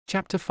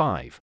Chapter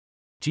 5.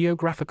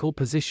 Geographical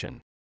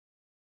Position.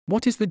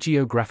 What is the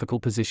geographical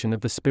position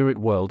of the spirit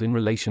world in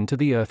relation to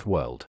the earth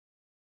world?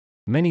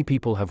 Many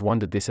people have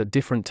wondered this at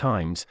different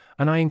times,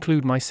 and I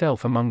include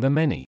myself among the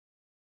many.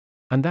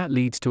 And that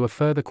leads to a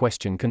further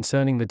question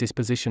concerning the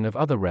disposition of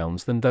other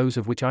realms than those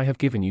of which I have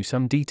given you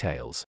some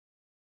details.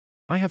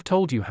 I have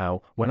told you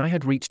how, when I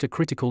had reached a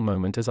critical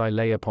moment as I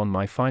lay upon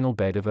my final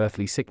bed of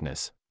earthly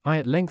sickness, I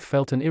at length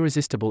felt an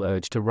irresistible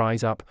urge to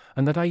rise up,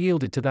 and that I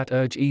yielded to that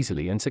urge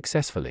easily and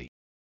successfully.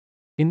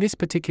 In this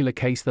particular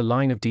case, the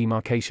line of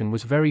demarcation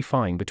was very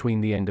fine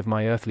between the end of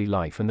my earthly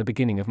life and the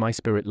beginning of my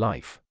spirit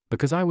life,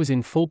 because I was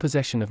in full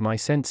possession of my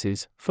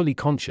senses, fully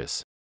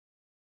conscious.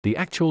 The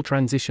actual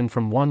transition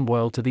from one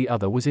world to the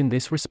other was in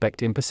this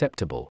respect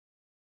imperceptible.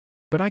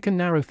 But I can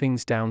narrow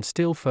things down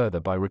still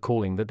further by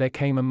recalling that there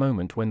came a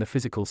moment when the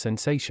physical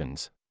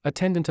sensations,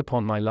 attendant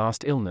upon my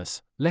last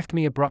illness, left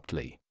me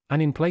abruptly,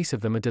 and in place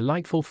of them a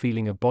delightful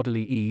feeling of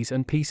bodily ease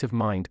and peace of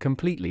mind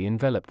completely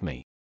enveloped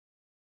me.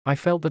 I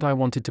felt that I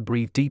wanted to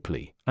breathe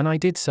deeply, and I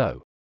did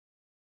so.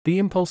 The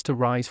impulse to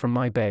rise from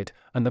my bed,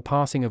 and the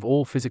passing of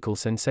all physical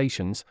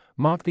sensations,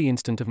 marked the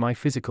instant of my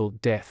physical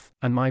death,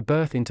 and my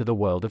birth into the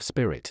world of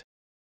spirit.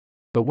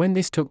 But when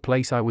this took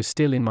place I was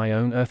still in my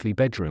own earthly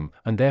bedroom,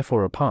 and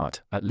therefore a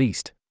part, at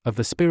least, of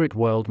the spirit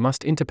world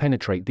must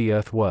interpenetrate the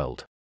earth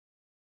world.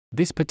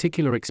 This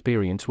particular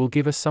experience will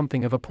give us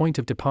something of a point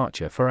of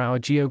departure for our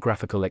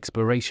geographical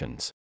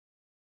explorations.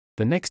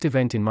 The next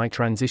event in my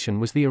transition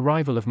was the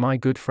arrival of my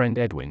good friend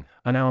Edwin,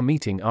 and our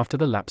meeting after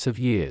the lapse of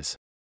years.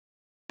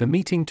 The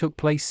meeting took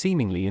place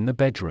seemingly in the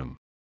bedroom.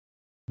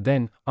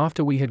 Then,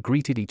 after we had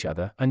greeted each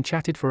other and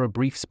chatted for a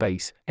brief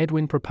space,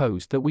 Edwin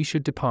proposed that we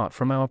should depart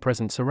from our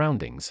present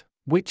surroundings,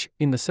 which,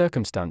 in the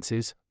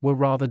circumstances, were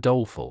rather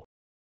doleful.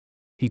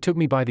 He took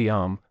me by the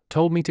arm,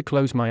 told me to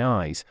close my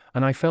eyes,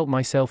 and I felt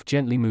myself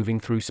gently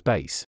moving through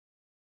space.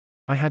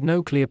 I had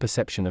no clear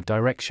perception of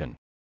direction.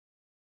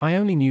 I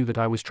only knew that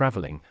I was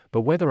traveling,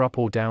 but whether up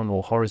or down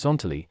or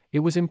horizontally, it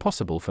was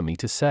impossible for me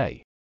to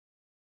say.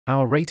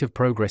 Our rate of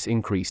progress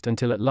increased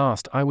until at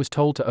last I was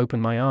told to open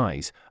my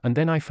eyes, and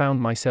then I found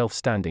myself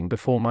standing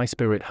before my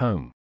spirit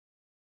home.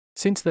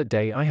 Since that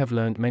day I have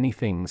learned many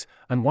things,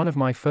 and one of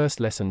my first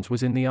lessons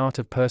was in the art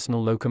of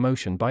personal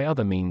locomotion by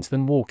other means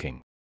than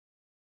walking.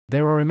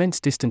 There are immense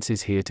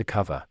distances here to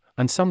cover,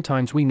 and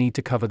sometimes we need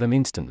to cover them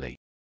instantly.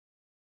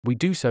 We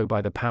do so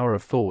by the power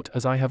of thought,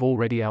 as I have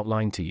already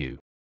outlined to you.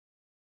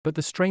 But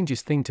the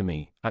strangest thing to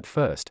me, at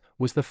first,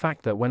 was the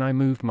fact that when I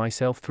moved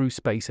myself through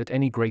space at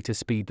any greater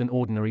speed than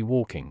ordinary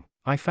walking,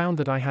 I found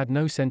that I had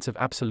no sense of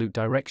absolute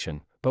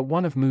direction, but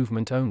one of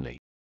movement only.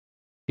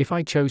 If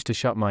I chose to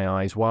shut my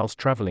eyes whilst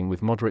traveling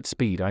with moderate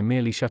speed, I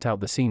merely shut out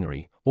the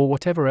scenery, or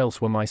whatever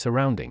else were my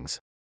surroundings.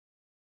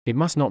 It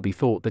must not be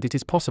thought that it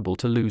is possible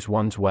to lose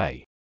one's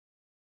way.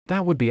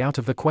 That would be out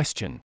of the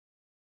question.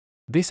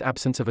 This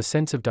absence of a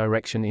sense of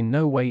direction in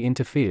no way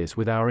interferes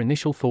with our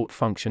initial thought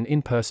function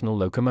in personal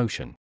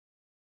locomotion.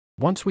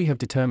 Once we have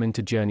determined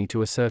to journey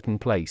to a certain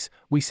place,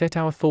 we set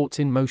our thoughts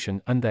in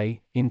motion, and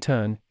they, in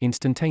turn,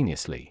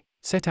 instantaneously,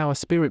 set our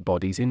spirit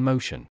bodies in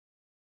motion.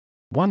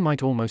 One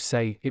might almost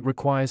say it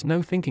requires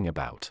no thinking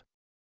about.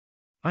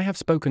 I have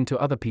spoken to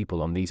other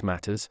people on these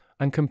matters,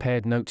 and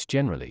compared notes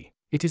generally.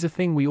 It is a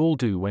thing we all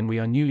do when we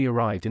are newly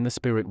arrived in the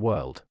spirit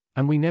world,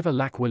 and we never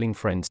lack willing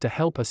friends to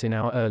help us in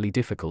our early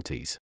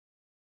difficulties.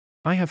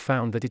 I have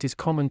found that it is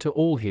common to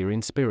all here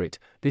in spirit,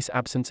 this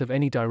absence of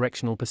any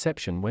directional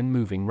perception when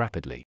moving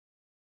rapidly.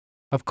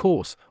 Of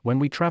course, when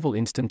we travel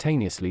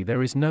instantaneously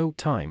there is no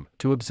time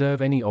to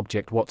observe any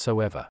object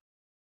whatsoever.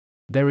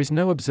 There is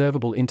no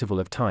observable interval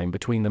of time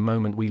between the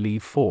moment we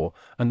leave for,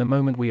 and the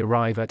moment we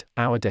arrive at,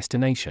 our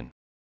destination.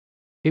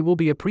 It will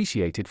be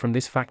appreciated from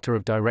this factor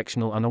of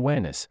directional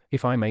unawareness,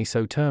 if I may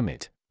so term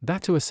it,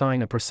 that to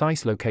assign a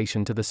precise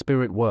location to the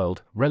spirit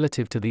world,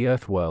 relative to the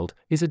earth world,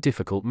 is a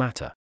difficult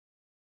matter.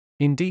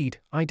 Indeed,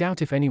 I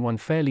doubt if anyone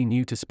fairly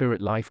new to spirit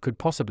life could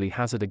possibly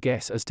hazard a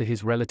guess as to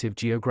his relative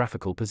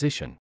geographical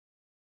position.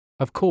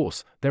 Of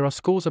course, there are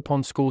scores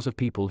upon scores of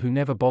people who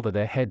never bother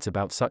their heads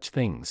about such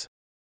things.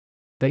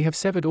 They have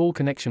severed all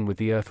connection with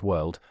the earth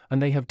world,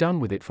 and they have done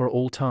with it for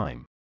all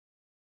time.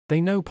 They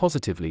know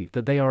positively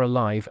that they are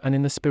alive and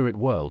in the spirit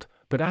world,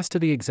 but as to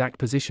the exact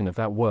position of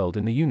that world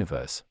in the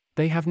universe,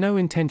 they have no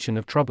intention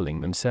of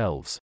troubling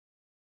themselves.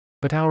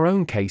 But our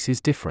own case is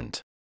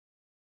different.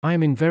 I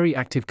am in very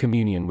active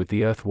communion with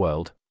the earth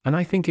world, and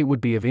I think it would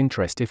be of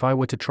interest if I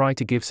were to try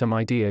to give some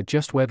idea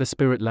just where the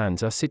spirit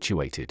lands are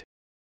situated.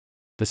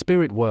 The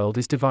spirit world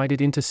is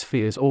divided into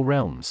spheres or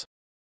realms.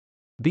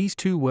 These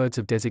two words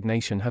of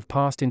designation have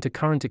passed into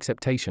current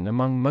acceptation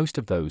among most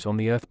of those on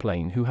the earth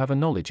plane who have a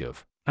knowledge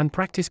of, and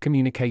practice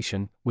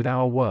communication, with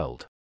our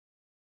world.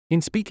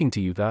 In speaking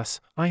to you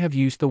thus, I have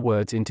used the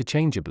words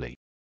interchangeably.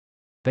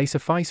 They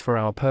suffice for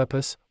our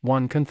purpose,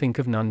 one can think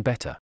of none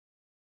better.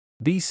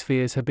 These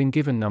spheres have been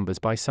given numbers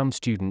by some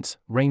students,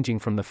 ranging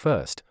from the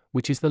first,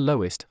 which is the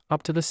lowest,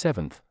 up to the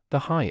seventh, the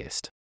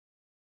highest.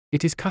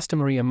 It is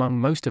customary among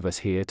most of us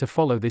here to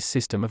follow this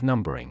system of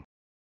numbering.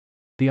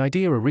 The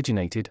idea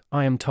originated,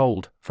 I am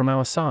told, from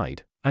our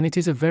side, and it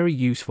is a very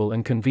useful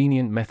and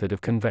convenient method of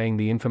conveying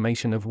the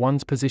information of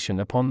one's position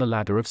upon the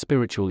ladder of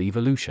spiritual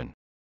evolution.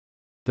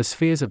 The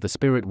spheres of the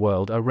spirit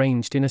world are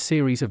ranged in a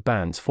series of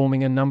bands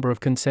forming a number of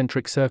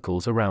concentric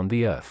circles around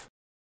the Earth.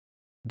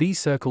 These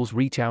circles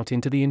reach out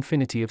into the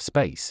infinity of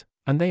space,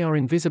 and they are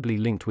invisibly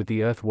linked with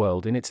the Earth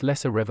world in its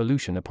lesser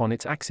revolution upon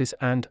its axis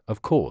and,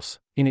 of course,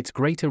 in its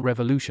greater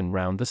revolution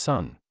round the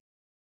Sun.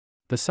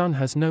 The Sun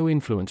has no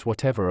influence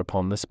whatever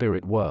upon the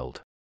spirit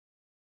world.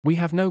 We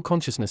have no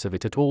consciousness of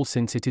it at all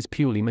since it is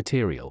purely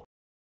material.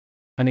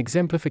 An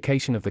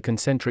exemplification of the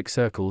concentric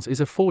circles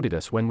is afforded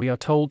us when we are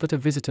told that a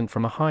visitant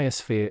from a higher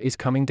sphere is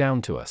coming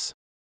down to us.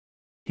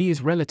 He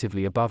is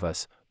relatively above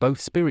us,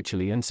 both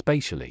spiritually and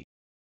spatially.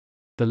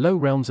 The low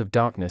realms of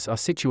darkness are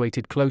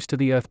situated close to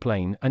the earth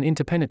plane and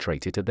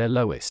interpenetrate it at their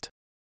lowest.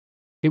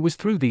 It was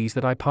through these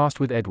that I passed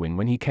with Edwin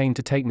when he came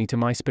to take me to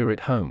my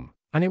spirit home,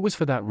 and it was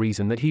for that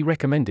reason that he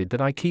recommended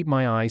that I keep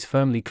my eyes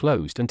firmly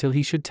closed until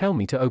he should tell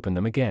me to open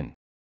them again.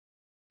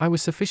 I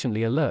was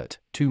sufficiently alert,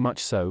 too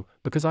much so,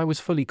 because I was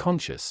fully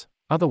conscious,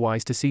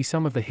 otherwise to see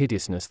some of the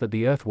hideousness that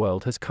the earth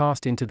world has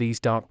cast into these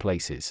dark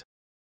places.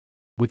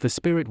 With the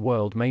spirit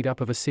world made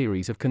up of a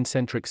series of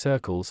concentric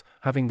circles,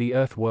 having the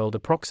earth world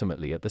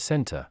approximately at the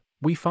center,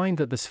 we find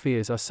that the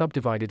spheres are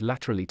subdivided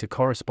laterally to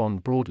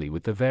correspond broadly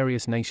with the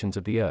various nations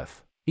of the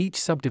earth, each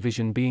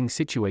subdivision being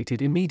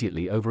situated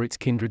immediately over its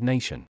kindred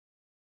nation.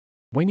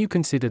 When you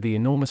consider the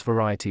enormous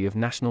variety of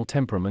national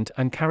temperament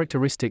and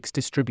characteristics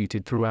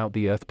distributed throughout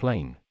the earth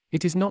plane,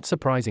 it is not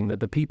surprising that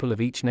the people of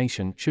each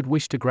nation should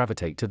wish to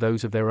gravitate to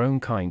those of their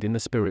own kind in the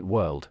spirit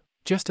world,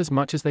 just as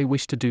much as they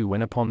wish to do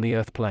when upon the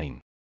earth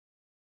plane.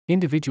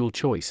 Individual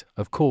choice,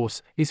 of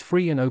course, is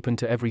free and open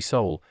to every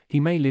soul. He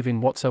may live in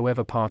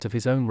whatsoever part of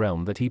his own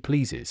realm that he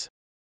pleases.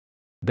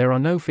 There are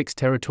no fixed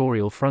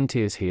territorial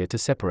frontiers here to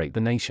separate the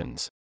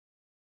nations.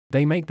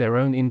 They make their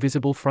own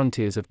invisible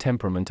frontiers of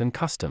temperament and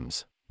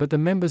customs, but the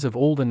members of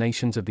all the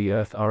nations of the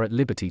earth are at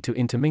liberty to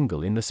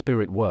intermingle in the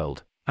spirit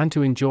world, and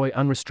to enjoy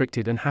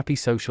unrestricted and happy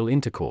social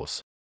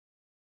intercourse.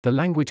 The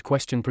language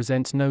question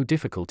presents no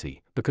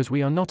difficulty, because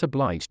we are not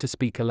obliged to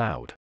speak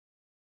aloud.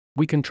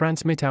 We can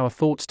transmit our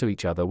thoughts to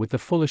each other with the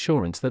full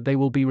assurance that they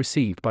will be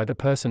received by the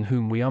person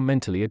whom we are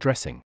mentally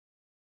addressing.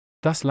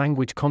 Thus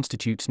language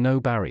constitutes no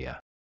barrier.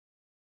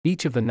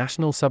 Each of the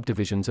national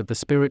subdivisions of the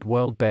spirit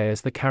world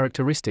bears the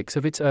characteristics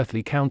of its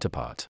earthly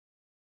counterpart.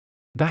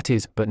 That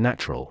is but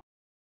natural.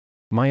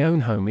 My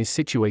own home is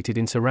situated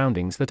in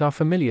surroundings that are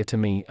familiar to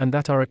me and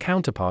that are a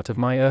counterpart of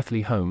my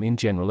earthly home in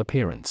general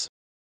appearance.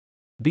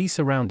 These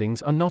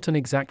surroundings are not an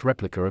exact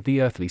replica of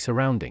the earthly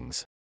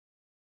surroundings.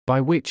 By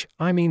which,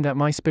 I mean that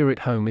my spirit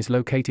home is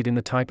located in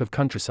the type of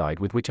countryside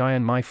with which I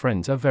and my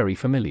friends are very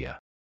familiar.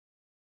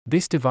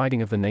 This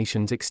dividing of the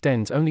nations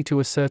extends only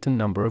to a certain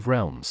number of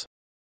realms.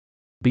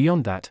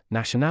 Beyond that,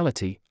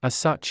 nationality, as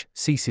such,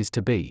 ceases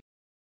to be.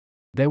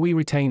 There we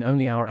retain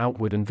only our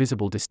outward and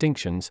visible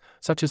distinctions,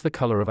 such as the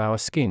color of our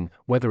skin,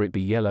 whether it be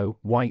yellow,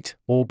 white,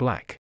 or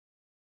black.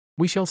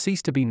 We shall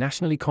cease to be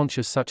nationally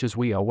conscious such as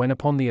we are when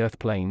upon the earth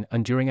plane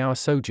and during our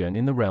sojourn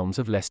in the realms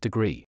of less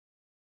degree.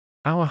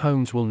 Our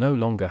homes will no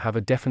longer have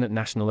a definite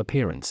national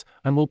appearance,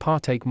 and will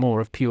partake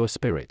more of pure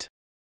spirit.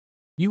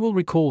 You will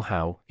recall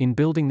how, in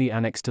building the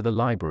annex to the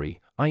library,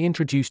 I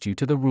introduced you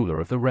to the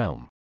ruler of the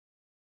realm.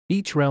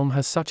 Each realm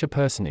has such a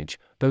personage,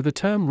 though the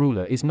term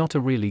ruler is not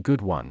a really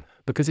good one,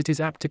 because it is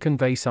apt to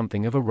convey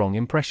something of a wrong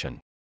impression.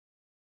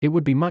 It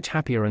would be much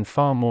happier and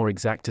far more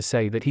exact to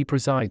say that he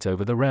presides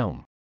over the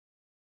realm.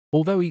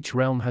 Although each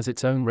realm has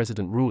its own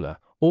resident ruler,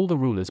 all the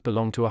rulers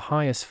belong to a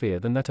higher sphere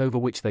than that over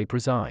which they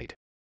preside.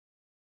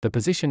 The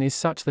position is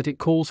such that it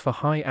calls for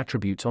high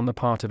attributes on the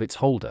part of its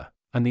holder,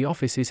 and the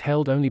office is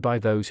held only by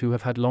those who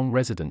have had long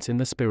residence in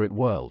the spirit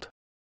world.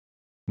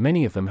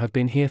 Many of them have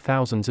been here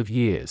thousands of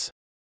years.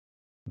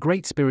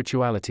 Great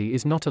spirituality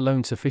is not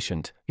alone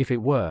sufficient. If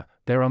it were,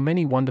 there are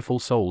many wonderful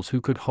souls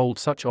who could hold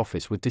such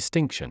office with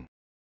distinction.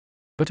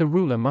 But a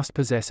ruler must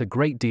possess a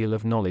great deal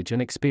of knowledge and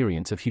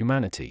experience of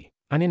humanity,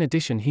 and in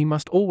addition he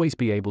must always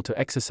be able to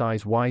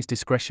exercise wise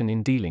discretion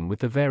in dealing with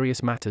the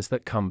various matters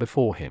that come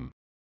before him.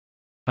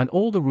 And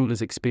all the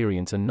ruler's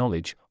experience and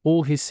knowledge,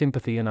 all his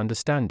sympathy and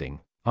understanding,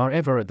 are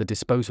ever at the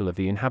disposal of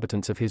the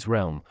inhabitants of his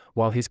realm,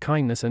 while his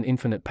kindness and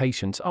infinite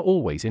patience are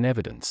always in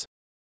evidence.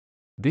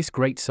 This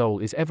great soul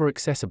is ever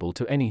accessible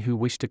to any who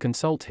wish to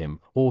consult him,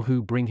 or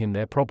who bring him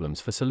their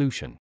problems for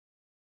solution.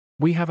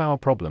 We have our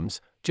problems,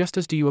 just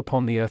as do you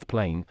upon the earth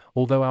plane,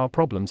 although our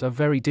problems are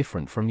very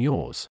different from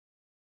yours.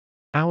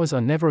 Ours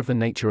are never of the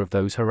nature of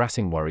those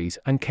harassing worries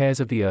and cares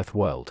of the earth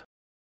world.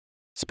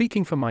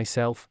 Speaking for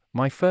myself,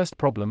 my first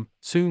problem,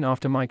 soon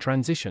after my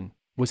transition,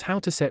 was how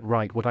to set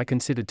right what I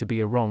considered to be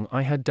a wrong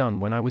I had done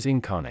when I was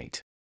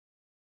incarnate.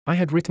 I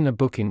had written a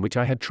book in which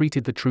I had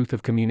treated the truth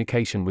of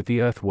communication with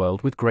the earth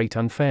world with great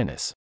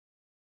unfairness.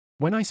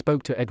 When I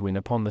spoke to Edwin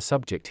upon the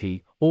subject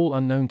he, all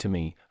unknown to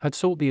me, had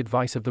sought the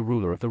advice of the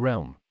ruler of the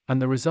realm,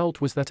 and the result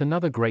was that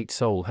another great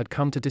soul had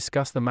come to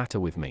discuss the matter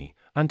with me,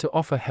 and to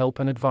offer help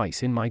and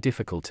advice in my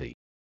difficulty.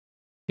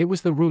 It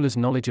was the ruler's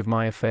knowledge of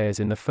my affairs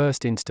in the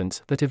first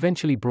instance that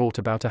eventually brought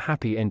about a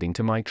happy ending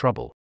to my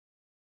trouble.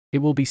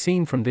 It will be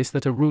seen from this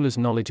that a ruler's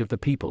knowledge of the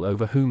people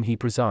over whom he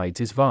presides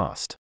is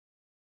vast.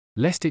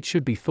 Lest it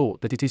should be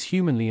thought that it is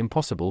humanly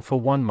impossible for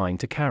one mind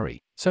to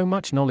carry so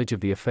much knowledge of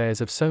the affairs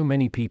of so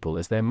many people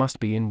as there must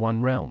be in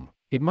one realm,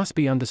 it must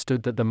be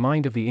understood that the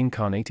mind of the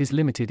incarnate is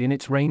limited in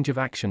its range of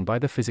action by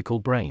the physical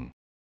brain.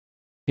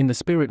 In the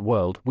spirit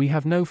world we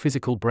have no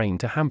physical brain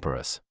to hamper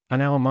us,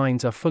 and our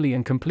minds are fully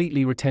and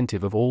completely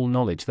retentive of all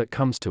knowledge that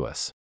comes to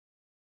us.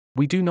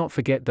 We do not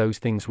forget those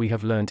things we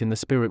have learnt in the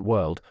spirit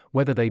world,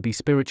 whether they be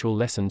spiritual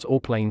lessons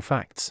or plain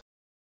facts.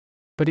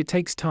 But it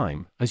takes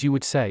time, as you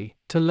would say,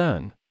 to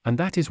learn, and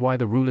that is why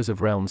the rulers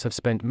of realms have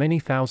spent many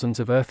thousands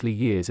of earthly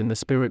years in the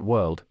spirit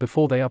world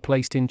before they are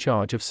placed in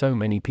charge of so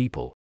many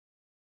people.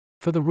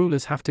 For the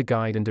rulers have to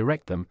guide and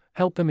direct them,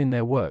 help them in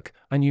their work,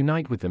 and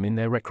unite with them in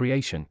their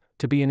recreation,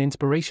 to be an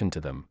inspiration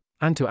to them,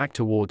 and to act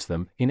towards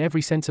them, in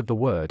every sense of the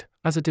word,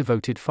 as a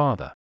devoted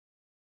father.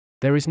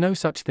 There is no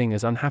such thing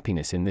as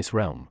unhappiness in this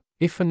realm,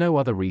 if for no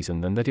other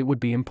reason than that it would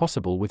be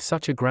impossible with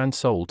such a grand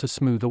soul to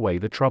smooth away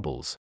the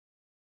troubles.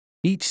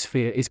 Each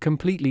sphere is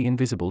completely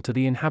invisible to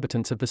the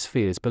inhabitants of the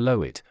spheres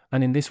below it,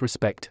 and in this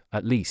respect,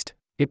 at least,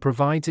 it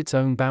provides its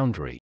own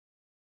boundary.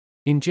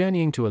 In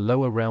journeying to a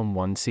lower realm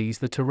one sees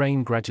the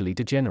terrain gradually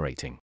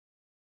degenerating.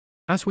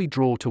 As we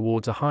draw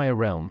towards a higher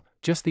realm,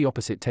 just the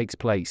opposite takes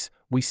place,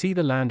 we see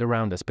the land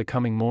around us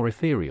becoming more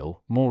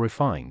ethereal, more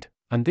refined,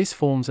 and this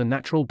forms a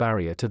natural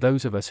barrier to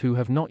those of us who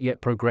have not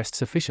yet progressed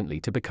sufficiently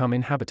to become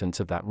inhabitants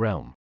of that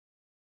realm.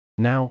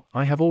 Now,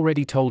 I have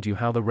already told you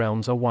how the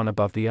realms are one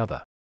above the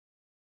other.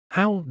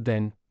 How,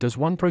 then, does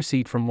one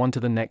proceed from one to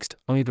the next,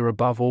 either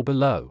above or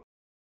below?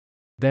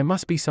 There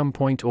must be some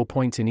point or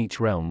points in each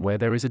realm where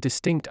there is a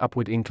distinct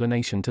upward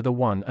inclination to the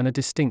one and a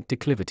distinct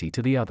declivity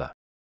to the other.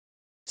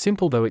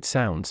 Simple though it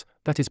sounds,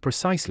 that is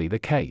precisely the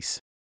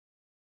case.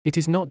 It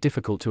is not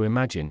difficult to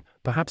imagine,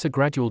 perhaps a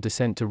gradual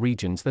descent to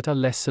regions that are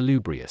less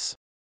salubrious.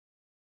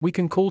 We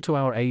can call to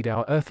our aid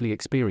our earthly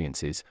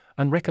experiences,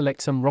 and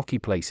recollect some rocky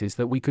places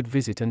that we could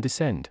visit and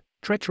descend,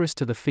 treacherous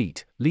to the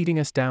feet, leading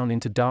us down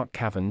into dark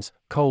caverns,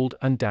 cold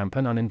and damp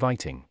and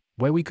uninviting,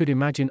 where we could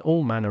imagine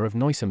all manner of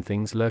noisome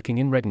things lurking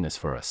in readiness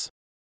for us.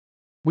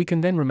 We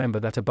can then remember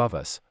that above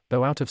us,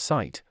 though out of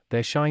sight,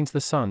 there shines the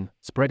sun,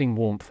 spreading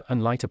warmth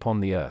and light upon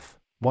the earth,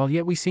 while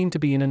yet we seem to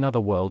be in another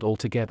world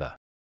altogether.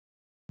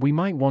 We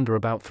might wander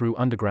about through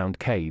underground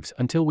caves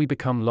until we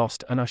become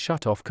lost and are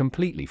shut off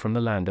completely from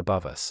the land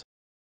above us.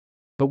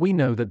 But we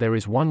know that there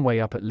is one way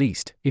up at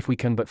least, if we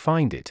can but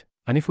find it,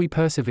 and if we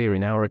persevere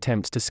in our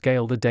attempts to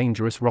scale the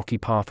dangerous rocky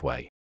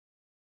pathway.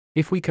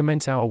 If we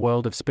commence our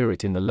world of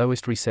spirit in the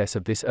lowest recess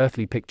of this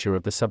earthly picture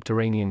of the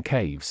subterranean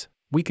caves,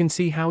 we can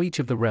see how each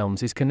of the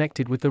realms is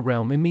connected with the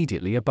realm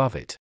immediately above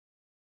it.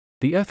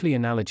 The earthly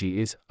analogy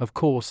is, of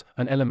course,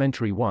 an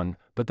elementary one,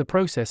 but the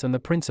process and the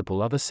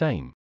principle are the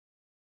same.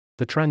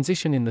 The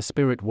transition in the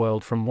spirit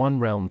world from one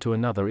realm to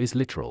another is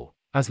literal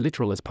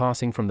as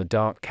passing from the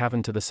dark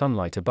cavern to the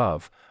sunlight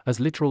above, as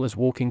literal as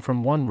walking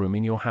from one room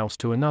in your house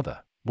to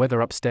another,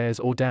 whether upstairs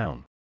or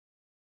down.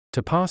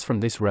 To pass from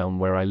this realm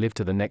where I live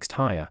to the next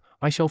higher,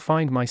 I shall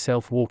find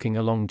myself walking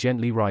along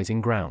gently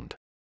rising ground.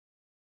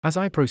 As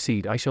I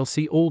proceed I shall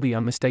see all the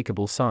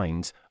unmistakable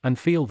signs, and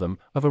feel them,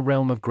 of a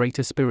realm of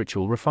greater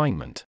spiritual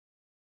refinement.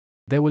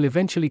 There will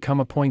eventually come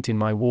a point in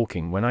my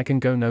walking when I can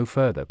go no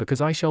further because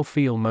I shall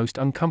feel most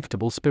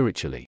uncomfortable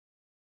spiritually.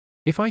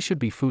 If I should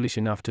be foolish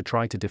enough to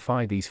try to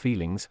defy these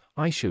feelings,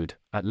 I should,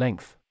 at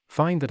length,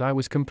 find that I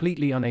was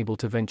completely unable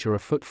to venture a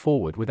foot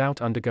forward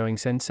without undergoing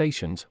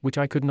sensations which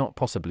I could not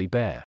possibly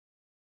bear.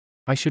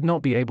 I should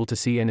not be able to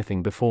see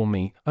anything before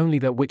me, only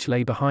that which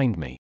lay behind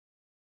me.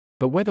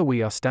 But whether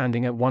we are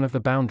standing at one of the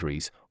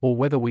boundaries, or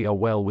whether we are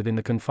well within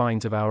the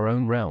confines of our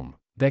own realm,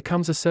 there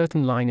comes a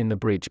certain line in the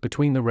bridge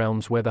between the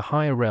realms where the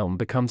higher realm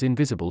becomes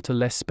invisible to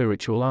less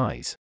spiritual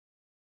eyes.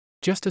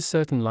 Just as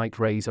certain light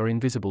rays are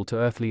invisible to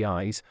earthly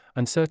eyes,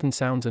 and certain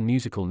sounds and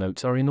musical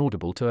notes are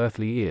inaudible to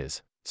earthly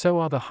ears, so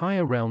are the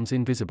higher realms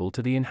invisible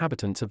to the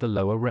inhabitants of the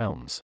lower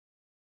realms.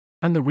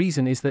 And the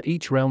reason is that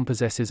each realm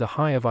possesses a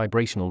higher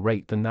vibrational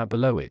rate than that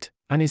below it,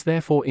 and is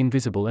therefore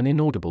invisible and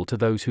inaudible to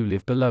those who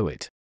live below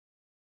it.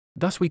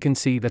 Thus we can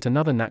see that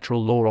another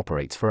natural law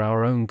operates for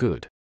our own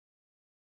good.